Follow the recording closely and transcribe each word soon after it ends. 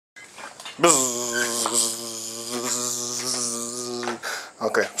Okay,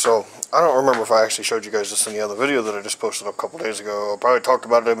 so I don't remember if I actually showed you guys this in the other video that I just posted up a couple days ago. I probably talked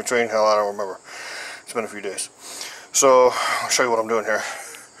about it in between. Hell, I don't remember. It's been a few days. So I'll show you what I'm doing here.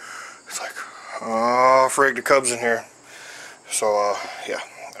 It's like, oh, frig, the Cubs in here. So yeah,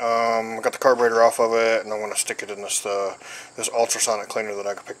 I got the carburetor off of it, and I'm going to stick it in this this ultrasonic cleaner that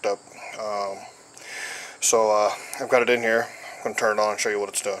I picked up. I've got it in here. I'm going to turn it on and show you what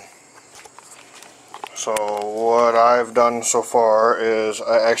it's doing. So what I've done so far is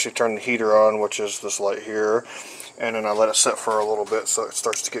I actually turned the heater on, which is this light here, and then I let it sit for a little bit so it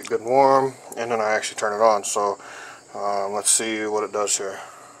starts to get good and warm, and then I actually turn it on. So let's see what it does here.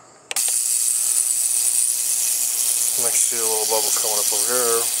 You might see a little bubbles coming up over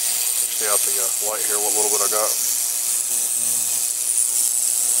here. See out the light here what little bit I got.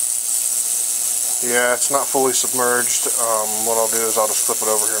 Yeah, it's not fully submerged. What I'll do is I'll just flip it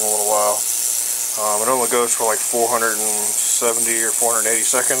over here in a little while. It only goes for like 470 or 480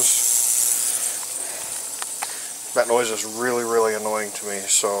 seconds. That noise is really, really annoying to me.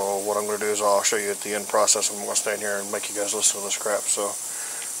 So what I'm going to do is I'll show you at the end process. I'm going to stand here and make you guys listen to this crap. So,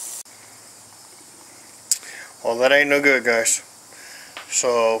 well, that ain't no good, guys.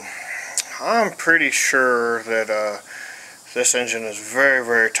 So I'm pretty sure that this engine is very,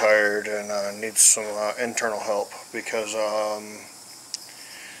 very tired and needs some internal help, because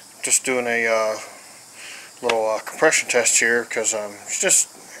just doing a little compression test here, because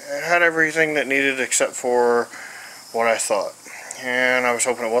it had everything that needed except for what I thought, and I was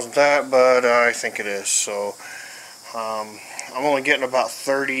hoping it wasn't that, but I think it is. So I'm only getting about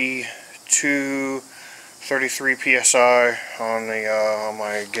 32, 33 psi on the on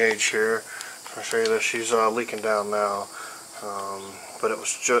my gauge here. I'll show you this. She's leaking down now. But it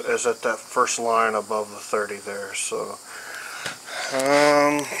was just at that first line above the 30 there. So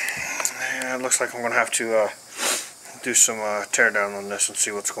yeah, it looks like I'm gonna have to do some tear down on this and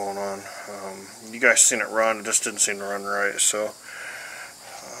see what's going on. You guys seen it run, it just didn't seem to run right. So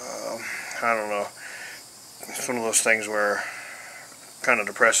I don't know, it's one of those things where it kind of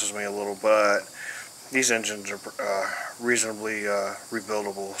depresses me a little, but these engines are reasonably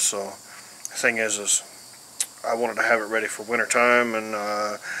rebuildable. So the thing is I wanted to have it ready for winter time, and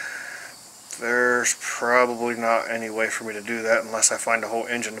there's probably not any way for me to do that unless I find a whole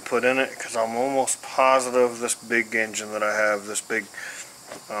engine to put in it, because I'm almost positive this big engine that I have, this big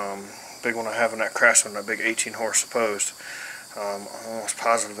one I have in that Craftsman, that big 18 horse opposed, I'm almost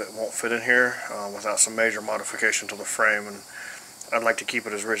positive it won't fit in here without some major modification to the frame. And I'd like to keep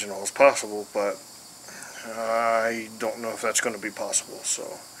it as original as possible, but I don't know if that's going to be possible.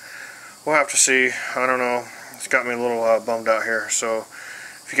 So we'll have to see. I don't know. It's got me a little bummed out here. So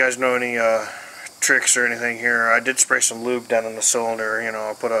if you guys know any tricks or anything here, I did spray some lube down in the cylinder. You know,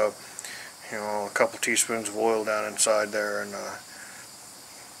 I put a couple teaspoons of oil down inside there, and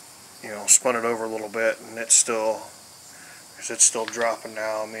spun it over a little bit, and it's still dropping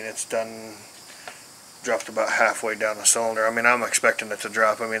now. I mean, it's dropped about halfway down the cylinder. I mean, I'm expecting it to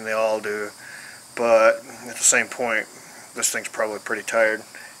drop. I mean, they all do, but at the same point, this thing's probably pretty tired.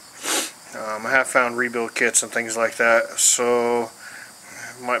 I have found rebuild kits and things like that, so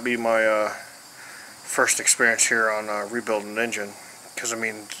it might be my first experience here on rebuilding an engine, because I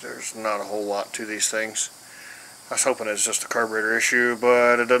mean, there's not a whole lot to these things. I was hoping it's just a carburetor issue,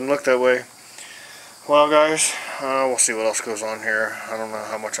 but it doesn't look that way. Well, guys, we'll see what else goes on here. I don't know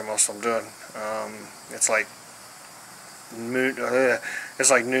how much else I'm doing. It's like noon,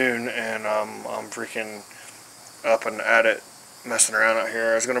 and I'm freaking up and at it, messing around out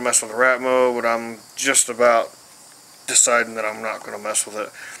here. I was going to mess with the rat mode, but I'm just about deciding that I'm not going to mess with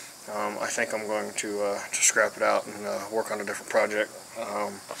it. I think I'm going to scrap it out and work on a different project.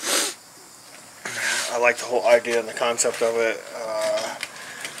 I like the whole idea and the concept of it.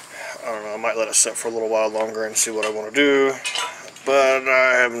 I don't know, I might let it sit for a little while longer and see what I want to do, but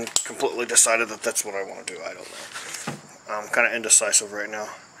I haven't completely decided that that's what I want to do. I don't know. I'm kind of indecisive right now.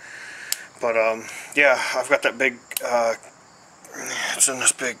 But yeah, I've got that big it's in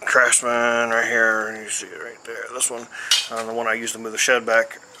this big Craftsman right here, and you see it right there. This one, the one I used to move the shed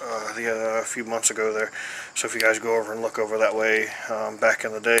back a few months ago there. So if you guys go over and look over that way, back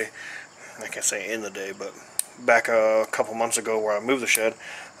in the day, I can't say in the day, but back a couple months ago where I moved the shed,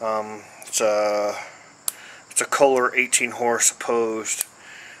 it's a Kohler 18 horse opposed,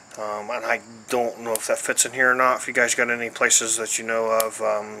 and I don't know if that fits in here or not. If you guys got any places that you know of,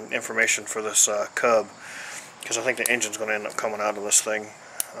 information for this Cub, because I think the engine's going to end up coming out of this thing.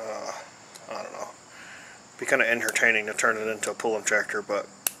 I don't know. Be kind of entertaining to turn it into a pull-in tractor, but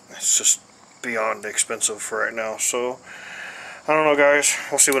it's just beyond expensive for right now. So I don't know, guys.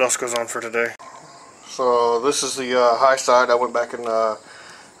 We'll see what else goes on for today. So this is the high side. I went back and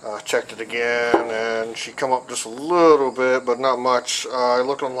checked it again, and she come up just a little bit, but not much. I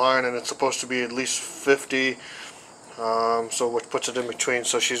looked online, and it's supposed to be at least 50, so which puts it in between.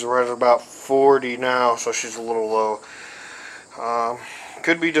 So she's right at about 40 now, so she's a little low.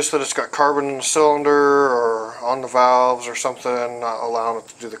 Could be just that it's got carbon in the cylinder or on the valves or something, not allowing it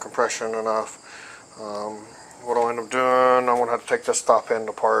to do the compression enough. What I'll end up doing, I'm gonna have to take this top end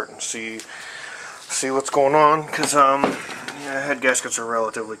apart and see what's going on, because yeah, head gaskets are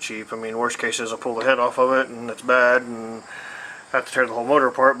relatively cheap. I mean, worst case is I pull the head off of it and it's bad and have to tear the whole motor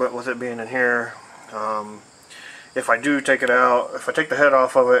apart. But with it being in here, if I do take it out, if I take the head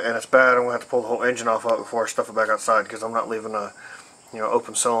off of it and it's bad, I'm gonna have to pull the whole engine off of it before I stuff it back outside, because I'm not leaving a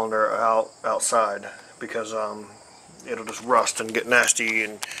open cylinder outside, because it'll just rust and get nasty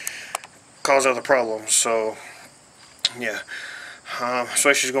and cause other problems. So yeah, that's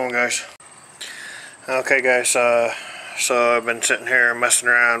why she's going, guys. Okay, guys, so I've been sitting here messing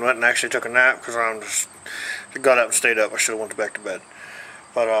around, went and actually took a nap because I got up and stayed up. I should have went back to bed.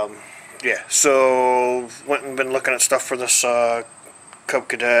 But yeah, so went and been looking at stuff for this Cub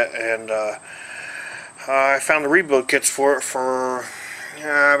Cadet, and I found the rebuild kits for it for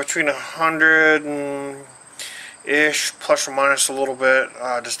between 100 and ish, plus or minus a little bit,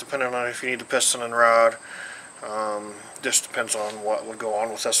 just depending on if you need the piston and rod. Just depends on what would go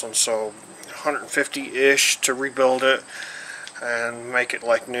on with this one. So 150-ish to rebuild it and make it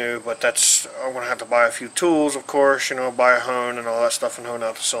like new, but that's, I'm gonna have to buy a few tools, of course, buy a hone and all that stuff, and hone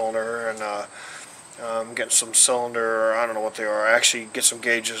out the cylinder, and get some cylinder, I don't know what they are, actually get some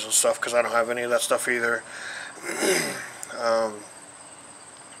gauges and stuff, because I don't have any of that stuff either.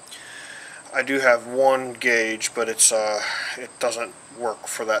 I do have one gauge, but it's it doesn't work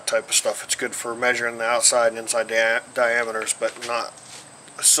for that type of stuff. It's good for measuring the outside and inside diameters, but not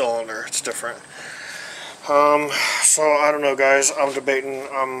a cylinder. It's different. So I don't know, guys. I'm debating.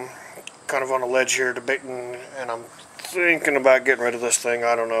 I'm kind of on a ledge here, debating, and I'm thinking about getting rid of this thing.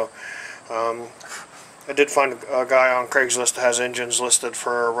 I don't know. I did find a guy on Craigslist that has engines listed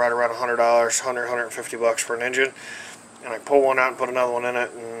for right around $100, $150 for an engine, and I pull one out and put another one in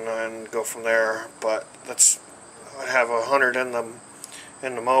it, and go from there. But that's, I have 100 in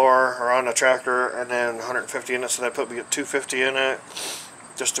the mower or on the tractor, and then 150 in it, so that put me at 250 in it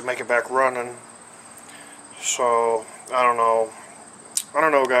just to make it back running. So I don't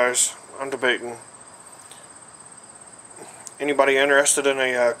know, guys. I'm debating. Anybody interested in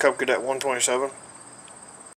a Cub Cadet 127?